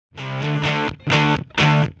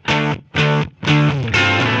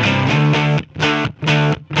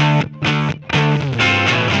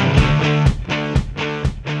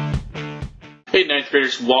ninth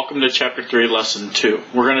graders, welcome to Chapter 3, Lesson 2.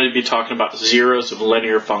 We're going to be talking about zeros of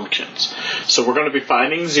linear functions. So we're going to be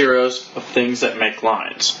finding zeros of things that make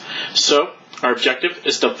lines. So our objective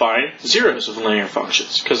is to find zeros of linear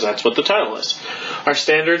functions, because that's what the title is. Our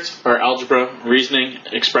standards are algebra, reasoning,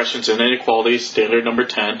 expressions, and inequalities, standard number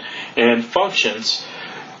 10, and functions,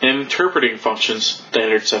 and interpreting functions,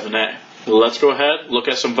 standard 7a. Let's go ahead, look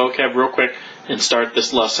at some vocab real quick, and start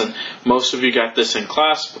this lesson. Most of you got this in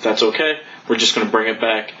class, but that's okay. We're just going to bring it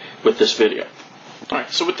back with this video.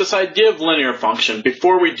 Alright, so with this idea of linear function,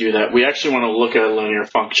 before we do that, we actually want to look at a linear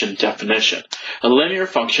function definition. A linear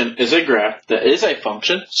function is a graph that is a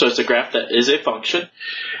function, so it's a graph that is a function,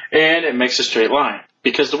 and it makes a straight line,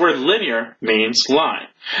 because the word linear means line.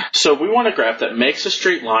 So we want a graph that makes a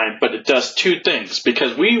straight line, but it does two things,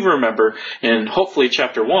 because we remember in hopefully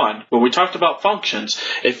Chapter 1, when we talked about functions,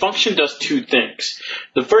 a function does two things.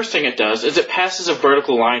 The first thing it does is it passes a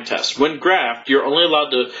vertical line test. When graphed, you're only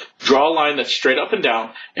allowed to draw a line that's straight up and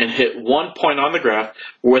down and hit one point on the graph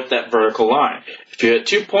with that vertical line. If you hit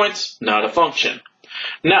 2 points, not a function.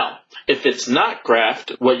 Now, if it's not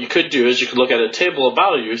graphed, what you could do is you could look at a table of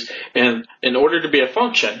values, and in order to be a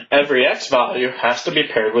function, every x value has to be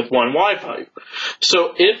paired with one y value.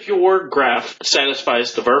 So if your graph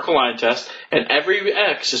satisfies the vertical line test and every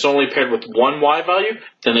x is only paired with one y value,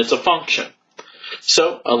 then it's a function.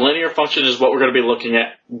 So a linear function is what we're going to be looking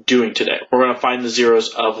at doing today. We're going to find the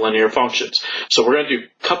zeros of linear functions. So we're going to do a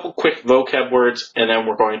couple quick vocab words, and then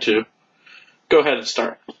we're going to go ahead and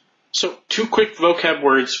start. So two quick vocab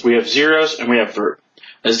words, we have zeros and we have root.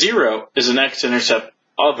 A zero is an x-intercept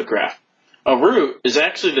of a graph. A root is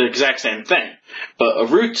actually the exact same thing, but a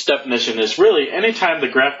root's definition is really anytime the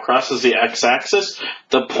graph crosses the x-axis,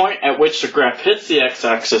 the point at which the graph hits the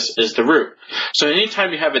x-axis is the root. So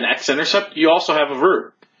anytime you have an x-intercept, you also have a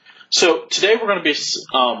root. So today we're going to be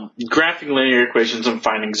graphing linear equations and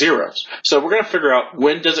finding zeros. So we're going to figure out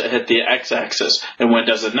when does it hit the x-axis and when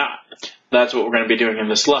does it not. That's what we're going to be doing in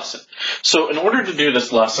this lesson. So in order to do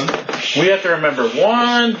this lesson, we have to remember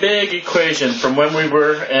one big equation from when we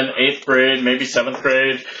were in 8th grade, maybe 7th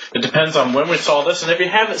grade. It depends on when we saw this, and if you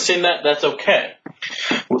haven't seen that, that's okay.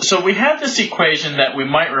 So we have this equation that we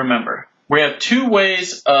might remember. We have two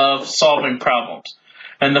ways of solving problems.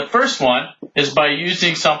 And the first one is by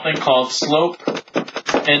using something called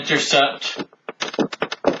slope-intercept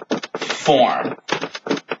form.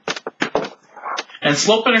 And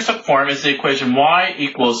slope-intercept form is the equation y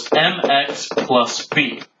equals mx plus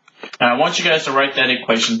b. Now I want you guys to write that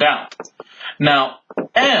equation down. Now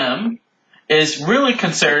m is really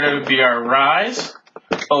considered to be our rise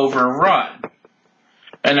over run.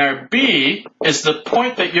 And our b is the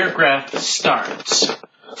point that your graph starts.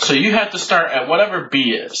 So you have to start at whatever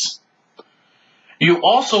b is. You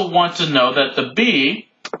also want to know that the b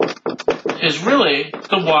is really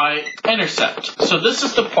the y-intercept. So this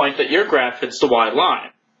is the point that your graph hits the y line.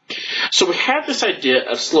 So we have this idea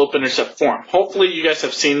of slope-intercept form. Hopefully you guys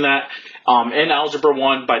have seen that in Algebra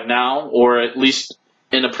 1 by now, or at least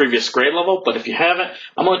in a previous grade level. But if you haven't,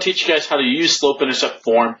 I'm going to teach you guys how to use slope-intercept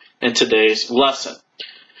form in today's lesson.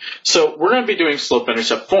 So we're going to be doing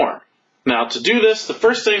slope-intercept form. Now to do this, the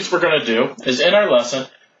first things we're going to do is in our lesson,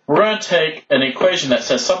 we're going to take an equation that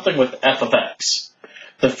says something with f of x.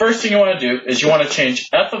 The first thing you want to do is you want to change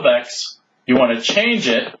f of x, you want to change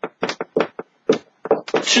it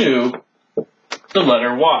to the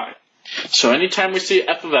letter y. So anytime we see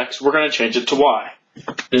f of x, we're going to change it to y.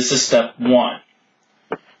 This is step 1.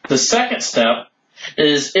 The second step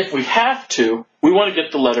is if we have to, we want to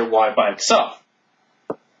get the letter y by itself.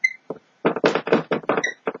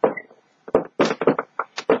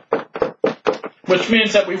 Which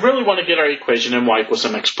means that we really want to get our equation in y equals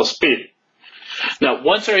mx plus b. Now,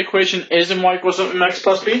 once our equation is in y equals mx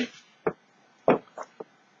plus b,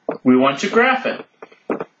 we want to graph it.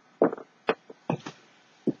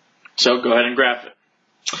 So go ahead and graph it.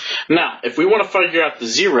 Now, if we want to figure out the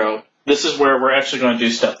zero, this is where we're actually going to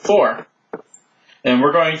do step 4. And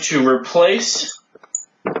we're going to replace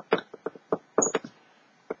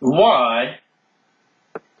y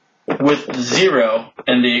with 0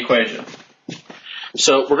 in the equation.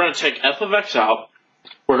 So we're going to take f of x out.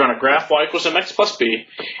 We're going to graph y equals mx plus b,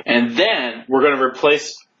 and then we're going to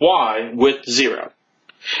replace y with 0.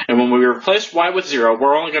 And when we replace y with 0,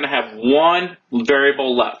 we're only going to have one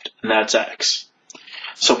variable left, and that's x.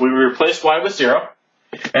 So we replace y with 0,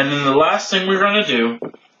 and then the last thing we're going to do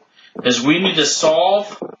is we need to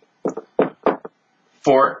solve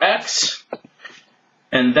for x,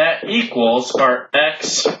 and that equals our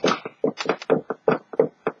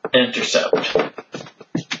x-intercept.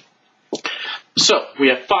 So we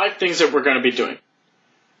have 5 things that we're going to be doing.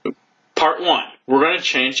 Part 1, we're going to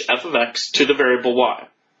change f of x to the variable y.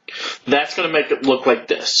 That's going to make it look like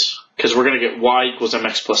this, because we're going to get y equals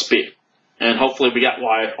mx plus b. And hopefully we got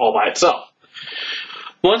y all by itself.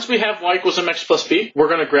 Once we have y equals mx plus b, we're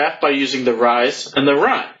going to graph by using the rise and the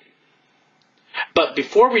run. But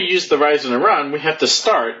before we use the rise and the run, we have to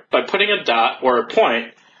start by putting a dot or a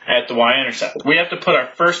point at the y-intercept. We have to put our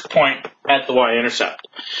first point at the y-intercept.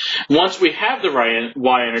 Once we have the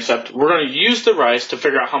y-intercept, we're going to use the rise to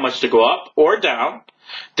figure out how much to go up or down,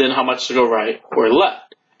 then how much to go right or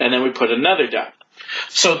left. And then we put another dot.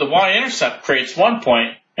 So the y-intercept creates one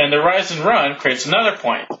point, and the rise and run creates another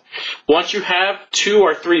point. Once you have 2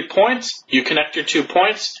 or 3 points, you connect your 2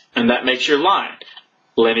 points, and that makes your line.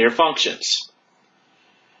 Linear functions.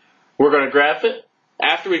 We're going to graph it.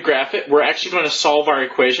 After we graph it, we're actually going to solve our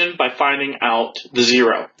equation by finding out the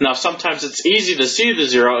 0. Now, sometimes it's easy to see the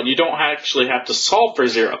 0, and you don't actually have to solve for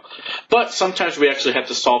 0. But sometimes we actually have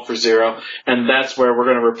to solve for 0, and that's where we're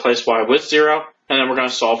going to replace y with 0, and then we're going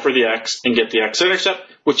to solve for the x and get the x-intercept,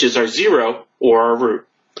 which is our 0 or our root.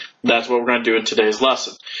 That's what we're going to do in today's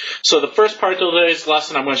lesson. So the first part of today's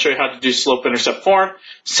lesson, I'm going to show you how to do slope-intercept form.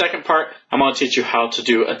 Second part, I'm going to teach you how to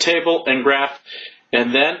do a table and graph,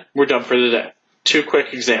 and then we're done for the day. 2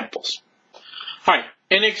 quick examples. All right,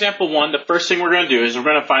 in example 1, the first thing we're going to do is we're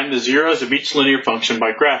going to find the zeros of each linear function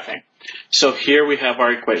by graphing. So here we have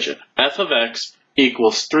our equation. F of x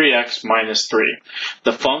equals 3x minus 3.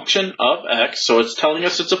 The function of x, so it's telling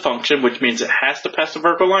us it's a function, which means it has to pass the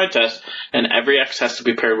vertical line test, and every x has to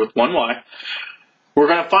be paired with one y. We're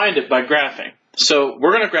going to find it by graphing. So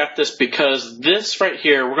we're going to graph this because this right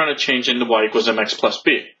here, we're going to change into y equals mx plus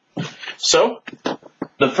b. So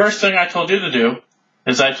the first thing I told you to do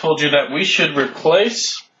is I told you that we should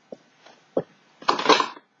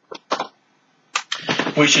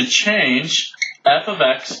change f of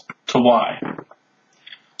x to y.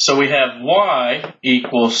 So we have y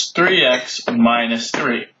equals 3x minus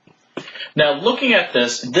 3. Now looking at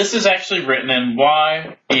this, this is actually written in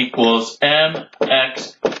y equals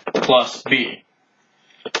mx plus b.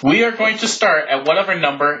 We are going to start at whatever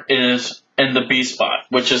number is in the b spot,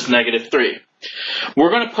 which is negative 3.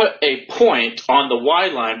 We're going to put a point on the y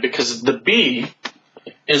line because the b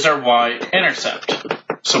is our y-intercept.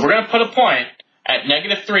 So we're going to put a point at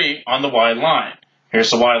negative 3 on the y line.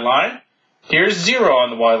 Here's the y line. Here's 0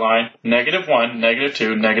 on the y line, negative 1, negative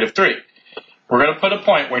 2, negative 3. We're going to put a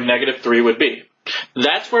point where negative 3 would be.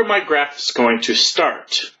 That's where my graph is going to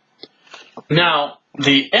start. Now,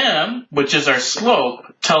 the m, which is our slope,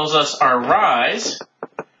 tells us our rise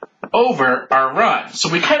over our run. So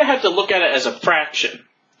we kind of have to look at it as a fraction.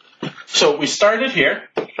 So we started here.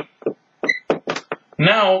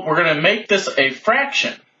 Now we're going to make this a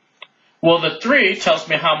fraction. Well, the 3 tells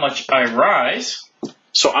me how much I rise.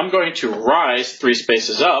 So I'm going to rise 3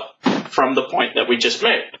 spaces up from the point that we just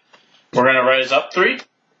made. We're going to rise up 3.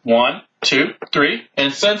 1, 2, 3.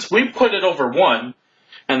 And since we put it over 1,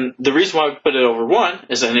 and the reason why we put it over 1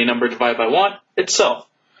 is any number divided by 1 itself.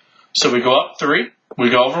 So we go up 3. We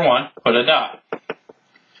go over 1, put a dot.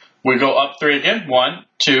 We go up 3 again, 1,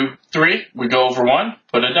 2, 3. We go over 1,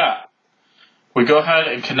 put a dot. We go ahead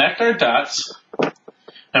and connect our dots,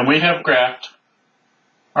 and we have graphed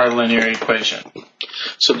our linear equation.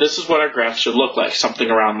 So this is what our graph should look like, something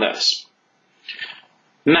around this.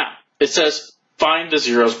 Now, it says find the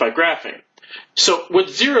zeros by graphing. So with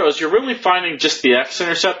zeros, you're really finding just the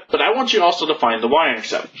x-intercept, but I want you also to find the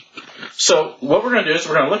y-intercept. So what we're going to do is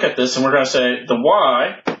we're going to look at this and we're going to say the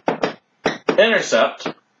y-intercept,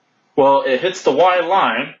 well, it hits the y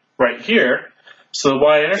line right here. So the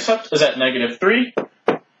y-intercept is at negative 3.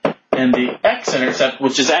 And the x-intercept,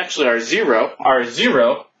 which is actually our 0,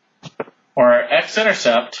 or our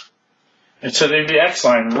x-intercept, it's hitting the x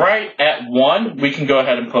line right at 1. We can go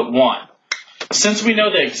ahead and put 1. Since we know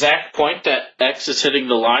the exact point that x is hitting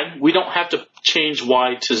the line, we don't have to change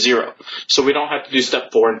y to 0. So we don't have to do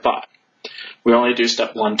step 4 and 5. We only do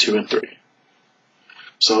step 1, 2, and 3.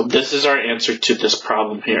 So this is our answer to this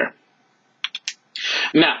problem here.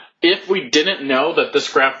 Now, if we didn't know that this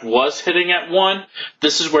graph was hitting at 1,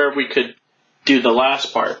 this is where we could do the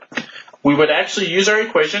last part. We would actually use our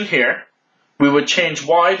equation here. We would change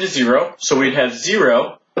y to 0, so we'd have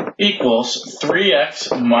 0 equals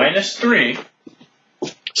 3x minus 3.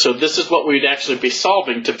 So this is what we'd actually be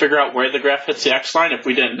solving to figure out where the graph hits the x-line if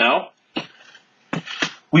we didn't know.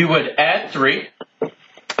 We would add 3,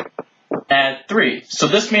 add 3. So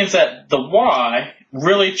this means that the y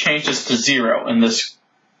really changes to 0 in this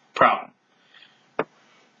problem.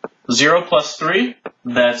 0 plus 3,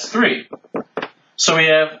 that's 3. So we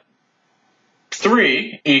have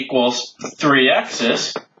 3 equals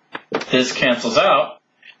 3x's. This cancels out.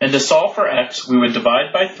 And to solve for x, we would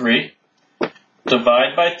divide by 3,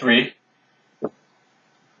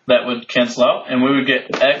 that would cancel out, and we would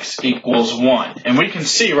get x equals 1. And we can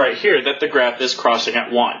see right here that the graph is crossing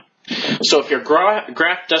at 1. So if your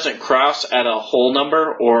graph doesn't cross at a whole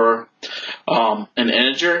number or an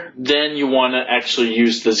integer, then you want to actually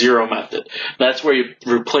use the 0 method. That's where you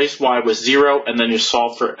replace y with 0 and then you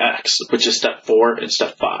solve for x, which is step 4 and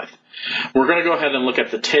step 5. We're going to go ahead and look at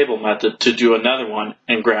the table method to do another one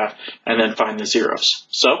and graph and then find the zeros.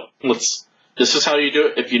 So this is how you do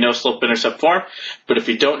it if you know slope-intercept form, but if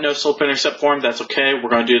you don't know slope-intercept form, that's okay. We're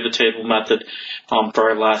going to do the table method for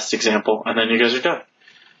our last example, and then you guys are done.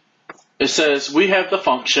 It says we have the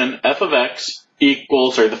function f of x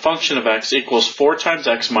equals, or the function of x equals 4 times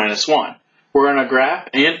x minus 1. We're going to graph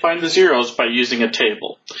and find the zeros by using a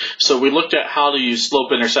table. So we looked at how to use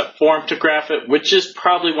slope-intercept form to graph it, which is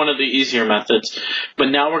probably one of the easier methods, but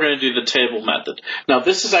now we're going to do the table method. Now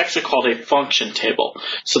this is actually called a function table.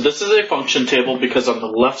 So this is a function table because on the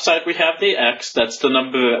left side we have the x, that's the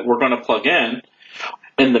number that we're going to plug in.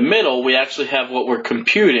 In the middle we actually have what we're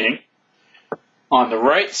computing. On the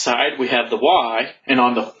right side, we have the y, and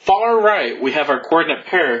on the far right, we have our coordinate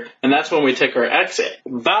pair, and that's when we take our x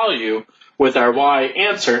value with our y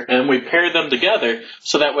answer, and we pair them together,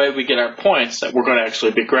 so that way we get our points that we're going to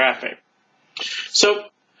actually be graphing. So,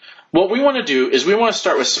 what we want to do is we want to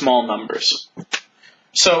start with small numbers.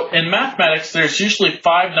 So, in mathematics, there's usually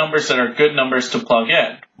 5 numbers that are good numbers to plug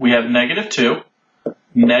in. We have -2,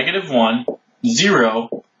 -1,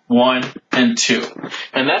 0, 1, and 2.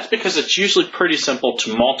 And that's because it's usually pretty simple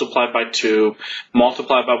to multiply by 2,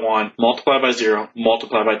 multiply by 1, multiply by 0,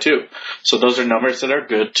 multiply by 2. So those are numbers that are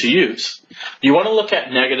good to use. You want to look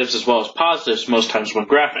at negatives as well as positives most times when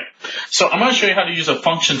graphing. So I'm going to show you how to use a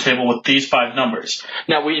function table with these 5 numbers.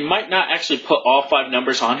 Now we might not actually put all 5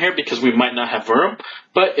 numbers on here because we might not have room,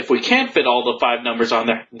 but if we can fit all the 5 numbers on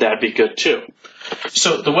there, that'd be good too.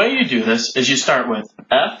 So the way you do this is you start with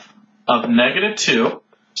f of -2.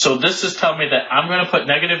 So this is telling me that I'm going to put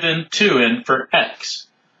 -2 in for x.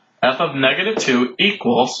 F of -2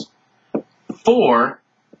 equals 4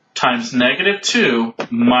 times -2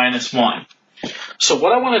 minus 1. So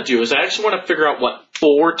what I want to do is I actually want to figure out what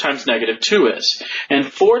 4 times -2 is. And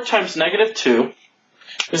 4 times -2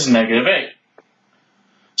 is -8.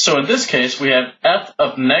 So in this case, we have f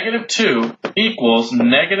of -2 equals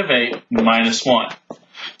 -8 minus 1.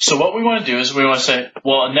 So what we want to do is we want to say,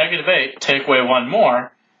 well, a -8, take away 1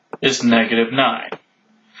 more, is -9.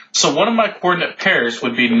 So one of my coordinate pairs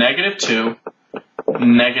would be -2,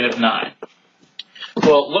 -9.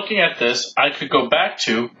 Well, looking at this, I could go back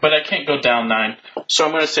 2, but I can't go down 9. So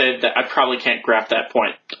I'm going to say that I probably can't graph that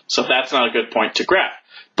point. So that's not a good point to graph.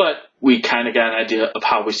 But we kind of got an idea of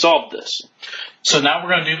how we solved this. So now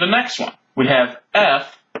we're going to do the next one. We have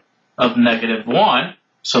f of -1,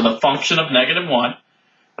 so the function of -1,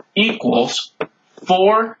 equals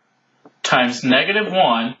 4 times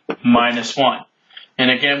 -1 minus 1. And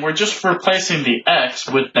again, we're just replacing the x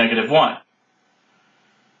with -1.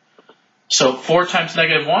 So 4 times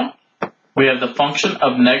 -1, we have the function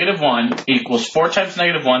of -1 equals 4 times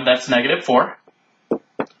 -1, that's -4.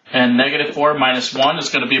 And -4 minus 1 is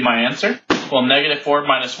going to be my answer. Well, -4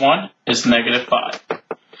 minus 1 is -5.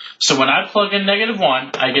 So when I plug in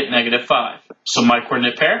 -1, I get -5. So my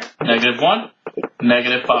coordinate pair, -1,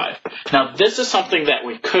 -5. Now this is something that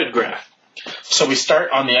we could graph. So we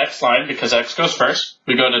start on the x line because x goes first.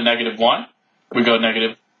 We go to -1, we go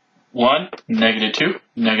 -1, -2,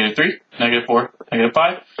 -3, -4,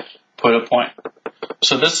 -5, put a point.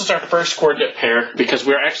 So this is our first coordinate pair because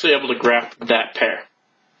we're actually able to graph that pair.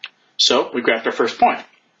 So we graphed our first point.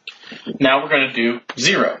 Now we're going to do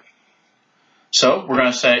 0. So we're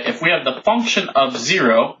going to say if we have the function of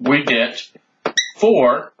 0, we get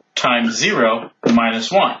 4 times 0 minus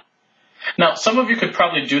 1. Now, some of you could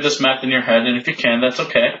probably do this math in your head, and if you can, that's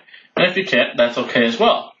okay. And if you can't, that's okay as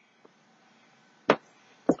well.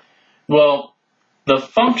 Well, the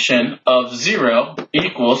function of 0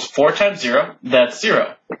 equals 4 times 0, that's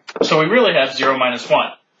 0. So we really have 0 minus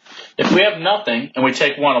 1. If we have nothing and we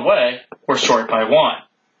take 1 away, we're short by 1.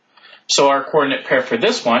 So our coordinate pair for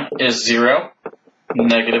this one is 0,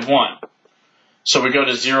 -1. So we go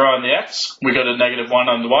to 0 on the x, we go to -1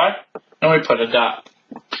 on the y, and we put a dot.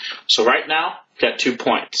 So right now, we've got 2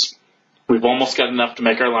 points. We've almost got enough to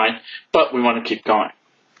make our line, but we want to keep going.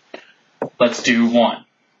 Let's do 1.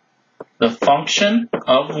 The function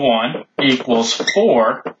of 1 equals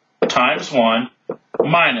 4 times 1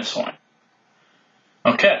 minus 1.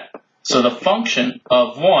 Okay, so the function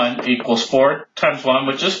of 1 equals 4 times 1,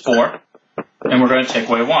 which is 4, and we're going to take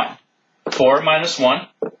away 1. 4 minus 1,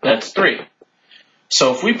 that's 3.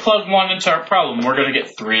 So if we plug 1 into our problem, we're going to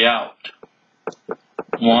get 3 out.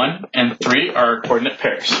 1 and 3 are our coordinate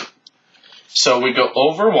pairs. So we go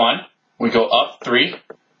over 1, we go up 3,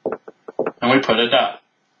 and we put a dot.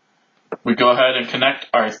 We go ahead and connect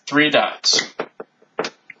our 3 dots.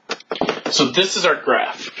 So this is our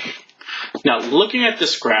graph. Now, looking at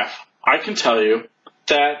this graph, I can tell you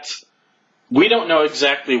that we don't know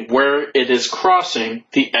exactly where it is crossing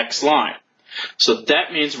the x line. So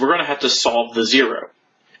that means we're going to have to solve the 0,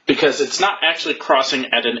 because it's not actually crossing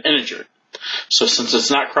at an integer. So since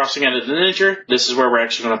it's not crossing at an integer, this is where we're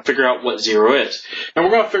actually going to figure out what 0 is. And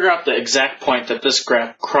we're going to figure out the exact point that this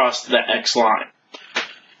graph crossed the x line.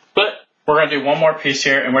 But we're going to do one more piece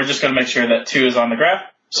here, and we're just going to make sure that 2 is on the graph.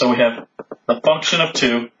 So we have the function of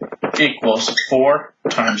 2 equals 4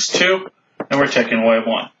 times 2, and we're taking away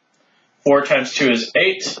 1. 4 times 2 is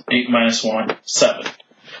 8. 8 minus 1, 7.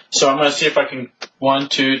 So I'm going to see if I can 1,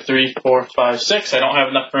 2, 3, 4, 5, 6. I don't have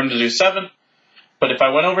enough room to do 7. But if I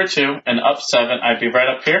went over 2 and up 7, I'd be right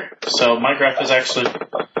up here. So my graph is actually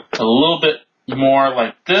a little bit more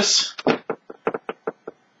like this.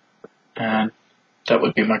 And that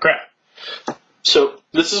would be my graph. So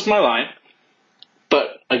this is my line.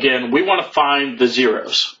 But again, we want to find the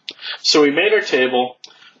zeros. So we made our table.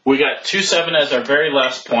 We got 2, 7 as our very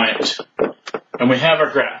last point. And we have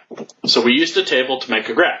our graph. So we used the table to make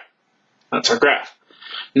a graph. That's our graph.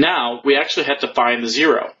 Now, we actually have to find the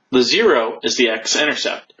 0. The 0 is the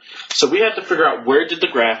x-intercept. So we have to figure out where did the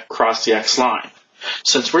graph cross the x line.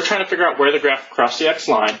 Since we're trying to figure out where the graph crossed the x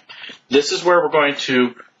line, this is where we're going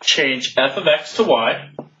to change f of x to y.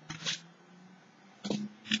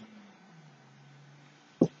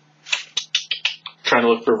 Trying to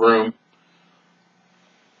look for room.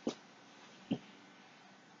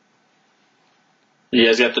 You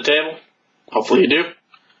guys got the table? Hopefully you do.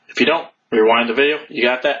 If you don't, rewind the video. You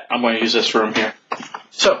got that? I'm going to use this room here.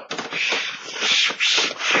 So,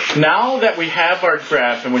 now that we have our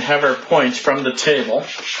graph and we have our points from the table,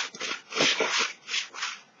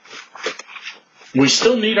 we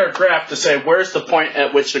still need our graph to say where's the point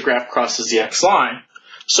at which the graph crosses the x line.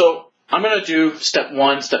 So, I'm going to do step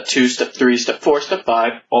 1, step 2, step 3, step 4, step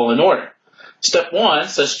 5, all in order. Step 1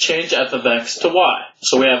 says change f of x to y.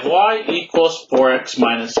 So we have y equals 4x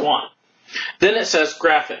minus 1. Then it says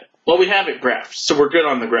graph it. Well, we have it graphed, so we're good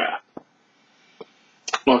on the graph.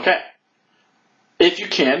 Okay. If you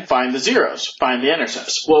can, find the zeros. Find the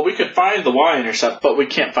intercepts. Well, we could find the y-intercept, but we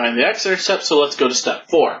can't find the x-intercept, so let's go to step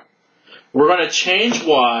 4. We're going to change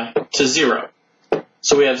y to 0.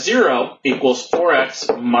 So we have 0 equals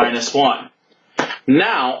 4x minus 1.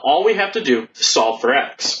 Now, all we have to do is solve for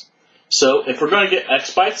x. So if we're going to get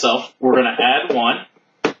x by itself, we're going to add 1,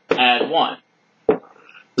 add 1.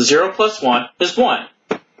 0 plus 1 is 1.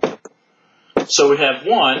 So we have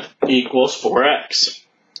 1 equals 4x.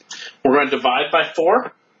 We're going to divide by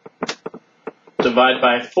 4, divide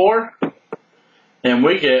by 4, and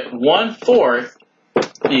we get 1/4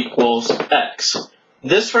 equals x.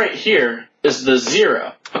 This right here is the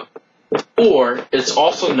 0, or it's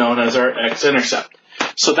also known as our x-intercept.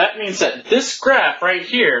 So that means that this graph right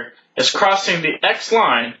here is crossing the x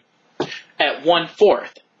line at 1/4.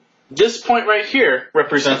 This point right here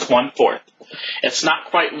represents 1/4. It's not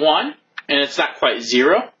quite 1, and it's not quite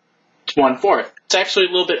 0. It's 1/4. It's actually a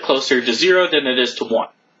little bit closer to 0 than it is to 1.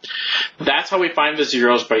 That's how we find the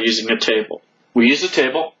zeros, by using a table. We use a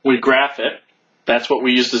table, we graph it. That's what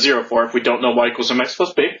we use the 0 for if we don't know y equals mx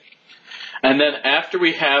plus b. And then after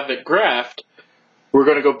we have it graphed, we're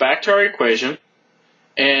going to go back to our equation.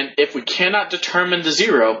 And if we cannot determine the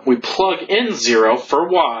 0, we plug in 0 for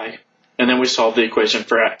y, and then we solve the equation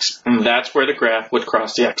for x. And that's where the graph would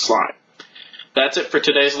cross the x line. That's it for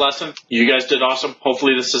today's lesson. You guys did awesome.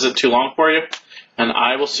 Hopefully this isn't too long for you. And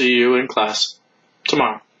I will see you in class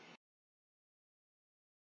tomorrow.